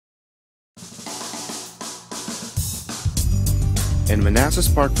In Manassas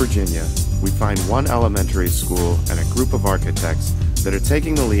Park, Virginia, we find one elementary school and a group of architects that are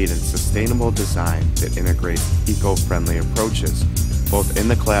taking the lead in sustainable design that integrates eco-friendly approaches, both in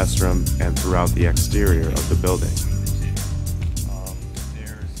the classroom and throughout the exterior of the building.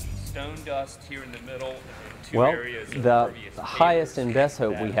 There's stone dust here in the middle and two Well, areas of the impervious highest pavers and best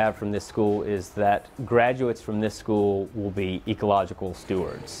hope we that- have from this school is that graduates from this school will be ecological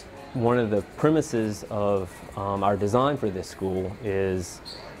stewards. One of the premises of our design for this school is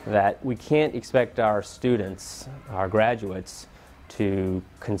that we can't expect our students, our graduates, to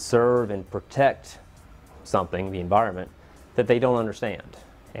conserve and protect something, the environment, that they don't understand.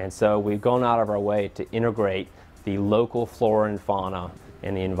 And so we've gone out of our way to integrate the local flora and fauna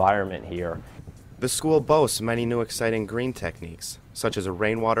and the environment here. The school boasts many new exciting green techniques, such as a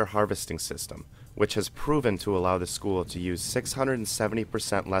rainwater harvesting system, which has proven to allow the school to use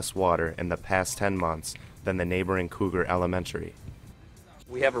 670% less water in the past 10 months than the neighboring Cougar Elementary.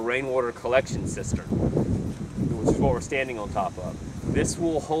 We have a rainwater collection cistern, which is what we're standing on top of. This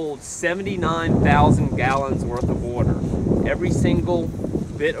will hold 79,000 gallons worth of water. Every single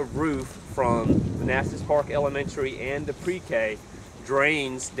bit of roof from Manassas Park Elementary and the pre-K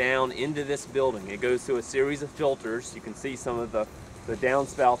drains down into this building. It goes through a series of filters. You can see some of the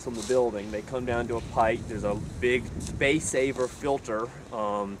downspouts on the building. They come down to a pipe. There's a big Bay Saver filter,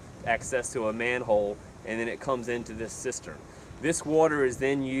 access to a manhole, and then it comes into this cistern. This water is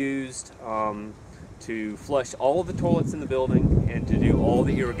then used to flush all of the toilets in the building and to do all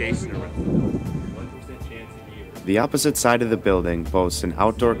the irrigation around the building. 1% chance a year. The opposite side of the building boasts an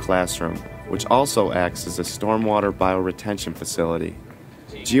outdoor classroom, which also acts as a stormwater bioretention facility.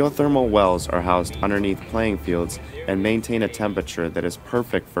 Geothermal wells are housed underneath playing fields and maintain a temperature that is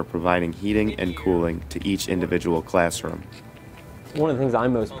perfect for providing heating and cooling to each individual classroom. One of the things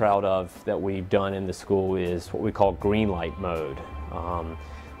I'm most proud of that we've done in the school is what we call green light mode.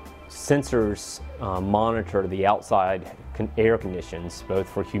 Sensors monitor the outside air conditions, both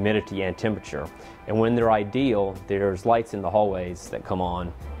for humidity and temperature. And when they're ideal, there's lights in the hallways that come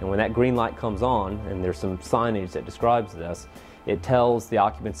on. And when that green light comes on, and there's some signage that describes this, it tells the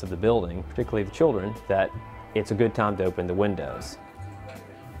occupants of the building, particularly the children, that it's a good time to open the windows.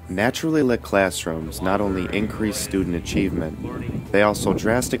 Naturally lit classrooms not only increase student achievement, they also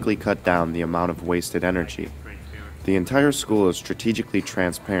drastically cut down the amount of wasted energy. The entire school is strategically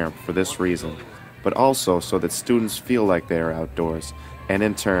transparent for this reason, but also so that students feel like they are outdoors and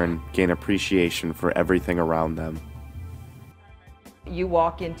in turn gain appreciation for everything around them. You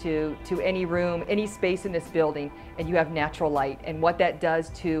walk into any room, any space in this building, and you have natural light, and what that does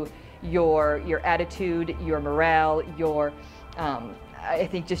to your attitude, your morale, your I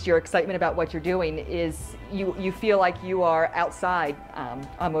think just your excitement about what you're doing is you feel like you are outside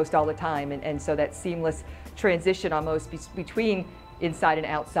almost all the time, and so that seamless transition almost between inside and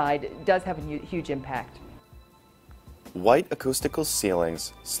outside does have a huge impact. White acoustical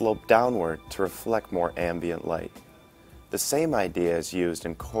ceilings slope downward to reflect more ambient light. The same idea is used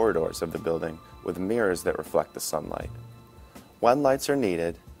in corridors of the building with mirrors that reflect the sunlight. When lights are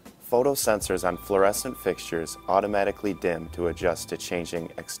needed, photosensors on fluorescent fixtures automatically dim to adjust to changing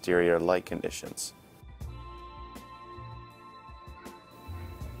exterior light conditions.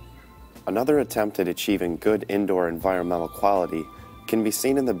 Another attempt at achieving good indoor environmental quality can be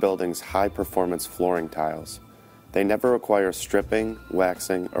seen in the building's high-performance flooring tiles. They never require stripping,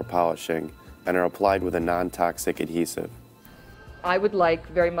 waxing, or polishing, and are applied with a non-toxic adhesive. I would like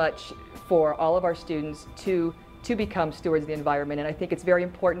very much for all of our students to become stewards of the environment, and I think it's very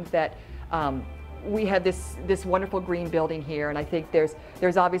important that we have this wonderful green building here, and I think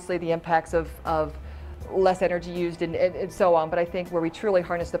there's obviously the impacts of less energy used and so on, but I think where we truly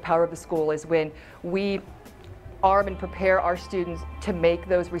harness the power of the school is when we arm and prepare our students to make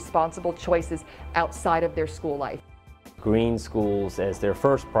those responsible choices outside of their school life. Green schools, as their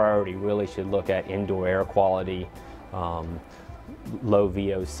first priority, really should look at indoor air quality, low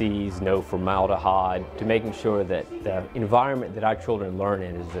VOCs, no formaldehyde, to making sure that the environment that our children learn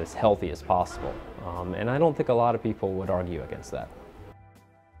in is as healthy as possible. And I don't think a lot of people would argue against that.